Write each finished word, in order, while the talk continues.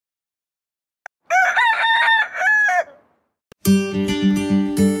Halo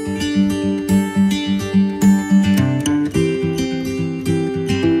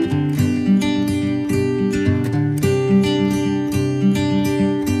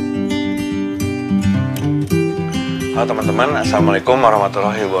teman-teman, assalamualaikum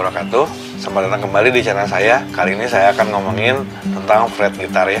warahmatullahi wabarakatuh. Selamat datang kembali di channel saya. Kali ini saya akan ngomongin tentang fret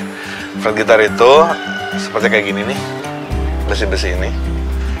gitar ya. Fret gitar itu seperti kayak gini nih, besi-besi ini.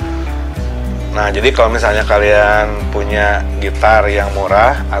 Nah, jadi kalau misalnya kalian punya gitar yang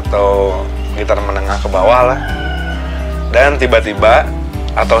murah atau gitar menengah ke bawah lah, dan tiba-tiba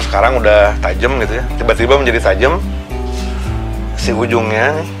atau sekarang udah tajam gitu ya, tiba-tiba menjadi tajam si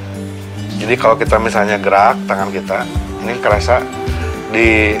ujungnya nih. Jadi kalau kita misalnya gerak tangan kita, ini kerasa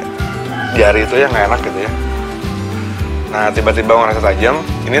di jari itu ya nggak enak gitu ya. Nah, tiba-tiba ngerasa tajam.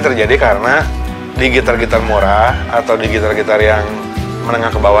 Ini terjadi karena di gitar-gitar murah atau di gitar-gitar yang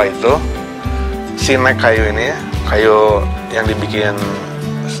menengah ke bawah itu, si neck kayu ini ya, kayu yang dibikin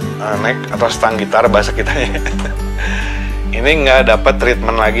neck atau stang gitar bahasa kita ya, ini nggak dapat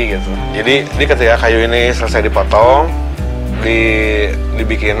treatment lagi gitu. Jadi ketika kayu ini selesai dipotong,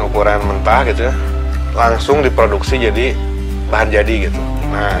 dibikin ukuran mentah gitu ya, langsung diproduksi jadi bahan jadi gitu.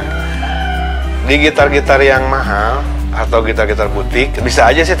 Nah, di gitar-gitar yang mahal atau gitar-gitar butik bisa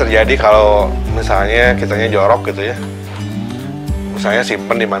aja sih terjadi kalau misalnya kitanya jorok gitu ya, misalnya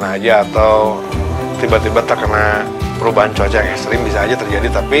simpen di mana aja atau tiba-tiba terkena perubahan cuaca yang ekstrim, bisa aja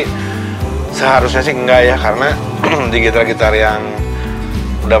terjadi. Tapi seharusnya sih enggak ya, karena di gitar-gitar yang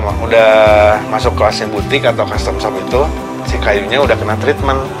udah masuk kelasnya butik atau custom shop itu, si kayunya udah kena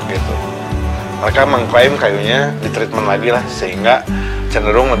treatment gitu. Mereka mengklaim kayunya di treatment lagi lah, sehingga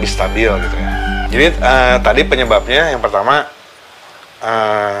cenderung lebih stabil gitu ya. Jadi tadi penyebabnya yang pertama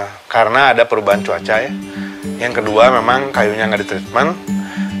karena ada perubahan cuaca ya. Yang kedua memang kayunya nggak di treatment.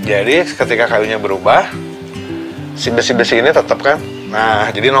 Jadi ketika kayunya berubah, si besi-besi ini tetap kan, nah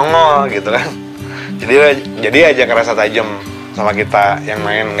jadi nongol gitu kan. Jadi aja kerasa tajam sama kita yang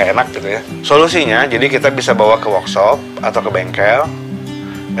main nggak enak gitu ya. Solusinya, jadi kita bisa bawa ke workshop atau ke bengkel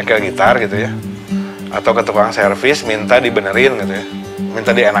gitar gitu ya, atau ke tukang servis, minta dibenerin gitu ya, minta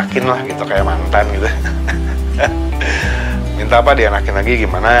dienakin lah gitu, kayak mantan gitu. Minta apa, dienakin lagi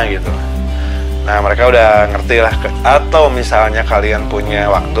gimana gitu. Nah, mereka udah ngerti lah. Atau misalnya kalian punya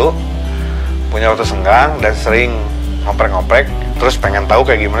waktu senggang dan sering ngoprek-ngoprek, terus pengen tahu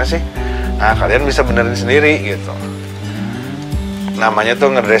kayak gimana sih, nah kalian bisa benerin sendiri gitu. Namanya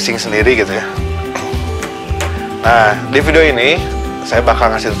tuh ngedressing sendiri gitu ya. Nah, di video ini saya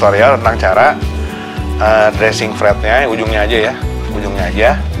bakal ngasih tutorial tentang cara dressing fretnya, ujungnya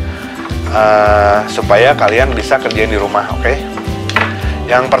aja, supaya kalian bisa kerjain di rumah, oke?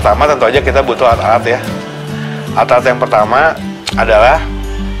 Yang pertama tentu aja kita butuh alat-alat ya. Alat-alat yang pertama adalah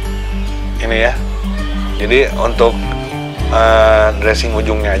ini ya. Jadi untuk dressing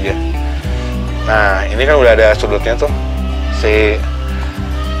ujungnya aja. Nah, ini kan udah ada sudutnya tuh, si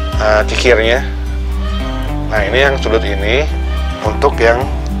kikirnya. Nah, ini yang sudut ini untuk yang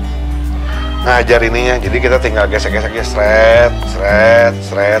ngajar ininya. Jadi kita tinggal gesek-geseknya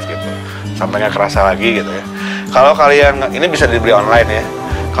seret gitu, sampai nggak kerasa lagi gitu ya. Kalau kalian ini bisa dibeli online ya.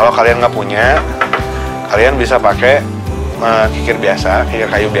 Kalau kalian nggak punya, kalian bisa pakai kikir biasa,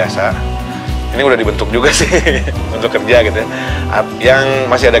 kikir kayu biasa. Ini udah dibentuk juga sih untuk kerja gitu ya. Yang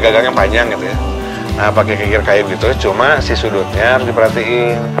masih ada gagangnya panjang gitu ya. Nah, pakai kikir kayu gitu, cuma si sudutnya harus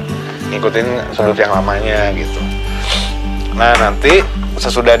diperhatiin, ngikutin sudut yang lamanya gitu. Nah, nanti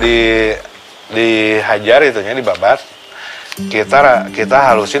sesudah dihajar itunya, dibabat, kita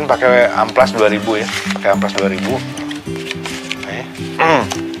halusin pakai amplas 2000 ya, pakai amplas 2000.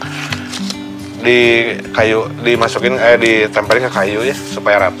 Di kayu dimasukin, ditempelin ke kayu ya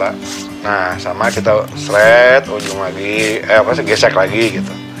supaya rata. Nah, sama kita seret ujung lagi, gesek lagi gitu.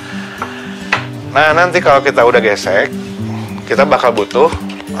 Nah, nanti kalau kita udah gesek, kita bakal butuh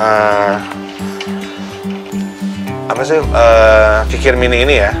kikir mini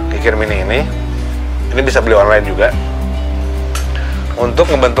ini ya. Kikir mini ini bisa beli online juga,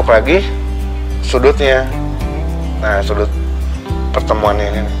 untuk ngebentuk lagi sudutnya. Nah, sudut pertemuannya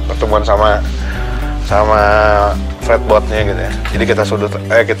ini, pertemuan sama fretboardnya gitu ya. Jadi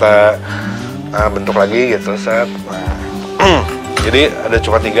kita bentuk lagi gitu, set. Nah, jadi ada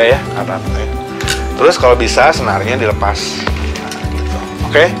cuma 3 ya alat-alatnya. Terus kalau bisa senarnya dilepas. Nah, gitu.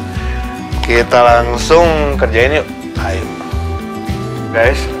 Oke, kita langsung kerjain yuk. Ayo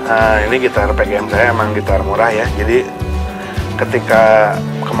guys, ini gitar PGM saya emang gitar murah ya. Jadi ketika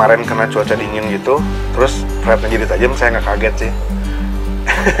kemarin kena cuaca dingin gitu, terus fretnya jadi tajam, saya nggak kaget sih.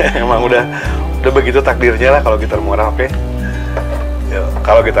 Emang udah begitu takdirnya lah kalau gitar murah, oke?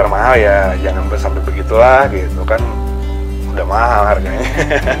 Kalau gitar mahal ya jangan sampai begitulah gitu kan. udah mahal harganya.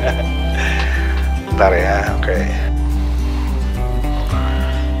 Bentar ya, oke.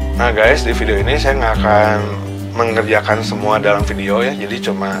 Nah guys, di video ini saya nggak akan mengerjakan semua dalam video ya, jadi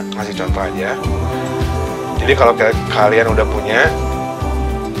cuma ngasih contoh aja. Jadi kalau kalian udah punya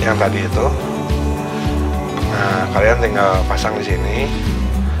yang tadi itu, nah kalian tinggal pasang di sini,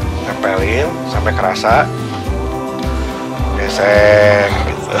 tempelin sampai kerasa, gesek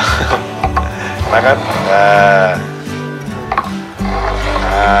gitu. Nah kan, nah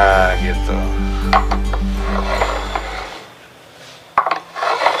gitu.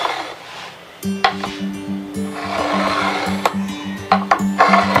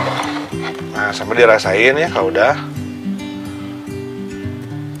 Nah sampai dirasain ya kalau udah.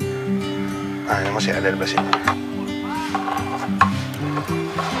 Nah ini masih ada di belah sini.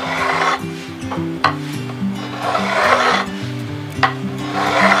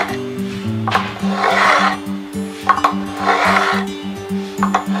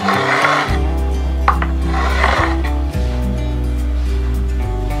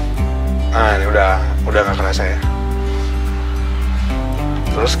 Nah ini udah nggak kerasa ya.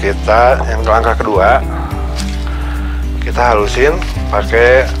 Terus kita yang langkah kedua, kita halusin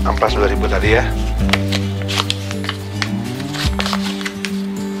pakai amplas 2000 tadi ya.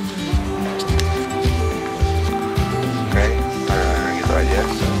 Oke, nah gitu aja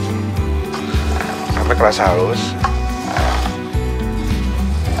sampai kerasa halus.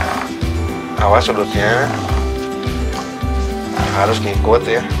 Awas sudutnya harus ngikut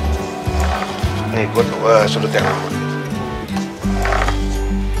ya, ngikut sudut yang aman.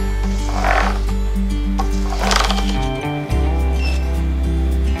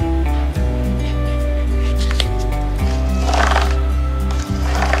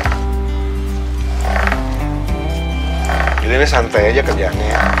 Ini santai aja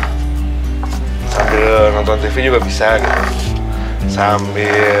kerjaannya, sambil nonton TV juga bisa gitu, sambil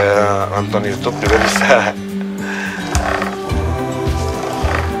nonton YouTube juga bisa.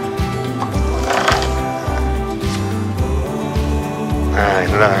 Nah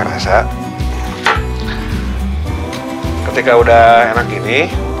ini udah nggak kerasa. Ketika udah enak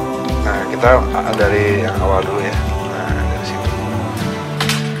ini, nah kita dari yang awal dulu ya. Nah dari sini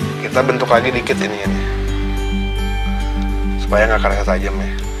kita bentuk lagi dikit ini. Supaya nggak kerasa tajam ya.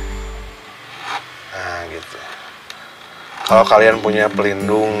 Nah gitu. Kalau kalian punya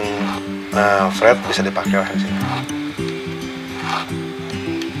pelindung fret bisa dipakai lah di sini.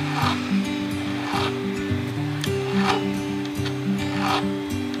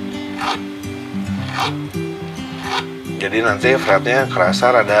 Jadi nanti fretnya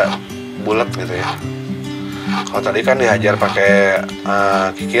kerasa rada bulat gitu ya. Kalau tadi kan dihajar pakai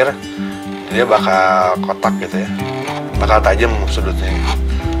kikir, dia bakal kotak gitu ya. Bakal tajam sudutnya.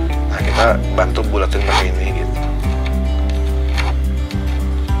 Nah kita bantu bulatin pakai ini gitu.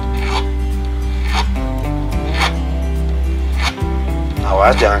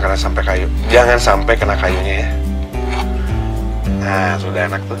 Awas jangan sampai kena kayunya ya. Nah sudah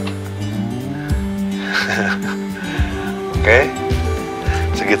enak tuh. Oke,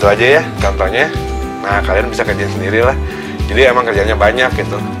 segitu aja ya contohnya. Nah kalian bisa kerjain sendiri lah. Jadi emang kerjanya banyak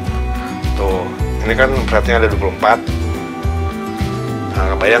gitu. Tuh ini kan fretnya ada 24.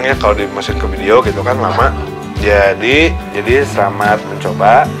 Nah, kebayang ya kalau dimasukin ke video gitu kan lama. Jadi selamat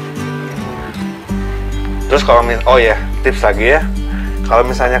mencoba. Terus kalau tips lagi ya. Kalau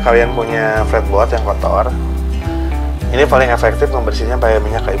misalnya kalian punya fretboard yang kotor, ini paling efektif membersihnya pakai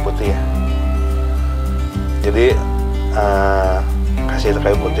minyak kayu putih ya. Jadi kasih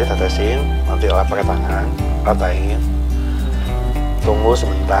kayu putih, tetesin, nanti lap pakai tangan, ratain. Tunggu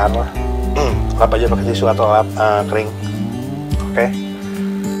sebentar lah. Lap aja pakai tisu atau lap kering. Oke.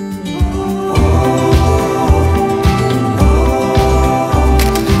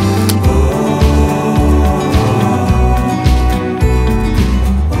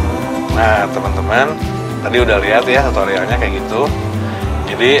 Nah teman-teman, tadi udah lihat ya tutorialnya kayak gitu.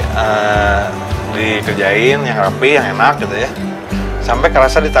 Jadi dikerjain yang rapi, yang enak gitu ya, sampai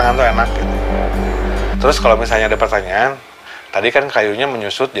kerasa di tangan tuh enak gitu. Terus kalau misalnya ada pertanyaan, tadi kan kayunya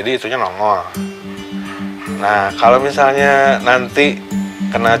menyusut jadi itunya nongol. Nah kalau misalnya nanti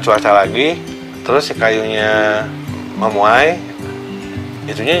kena cuaca lagi, terus si kayunya memuai,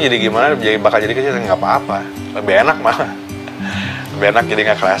 itunya jadi gimana? Bakal jadi kecil, nggak apa-apa, lebih enak malah. Lebih enak, jadi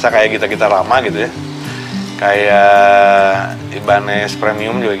nggak kerasa kayak gitar lama gitu ya. Kayak Ibanez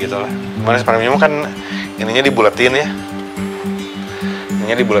Premium juga gitu lah. Ibanez Premium kan ininya dibulatin ya.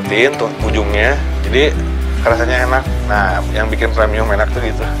 Ininya dibulatin tuh ujungnya, jadi rasanya enak. Nah yang bikin Premium enak tuh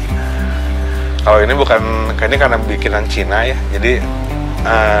gitu. Kalau ini ini karena bikinan Cina ya, jadi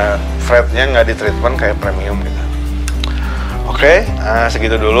fretnya nggak di treatment kayak Premium gitu. Oke,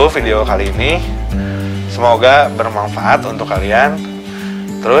 segitu dulu video kali ini. Semoga bermanfaat untuk kalian.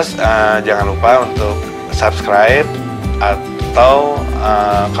 Terus jangan lupa untuk subscribe, atau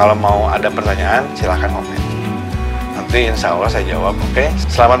kalau mau ada pertanyaan silahkan komen. Nanti insya Allah saya jawab. Oke,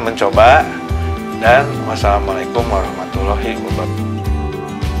 selamat mencoba dan wassalamualaikum warahmatullahi wabarakatuh.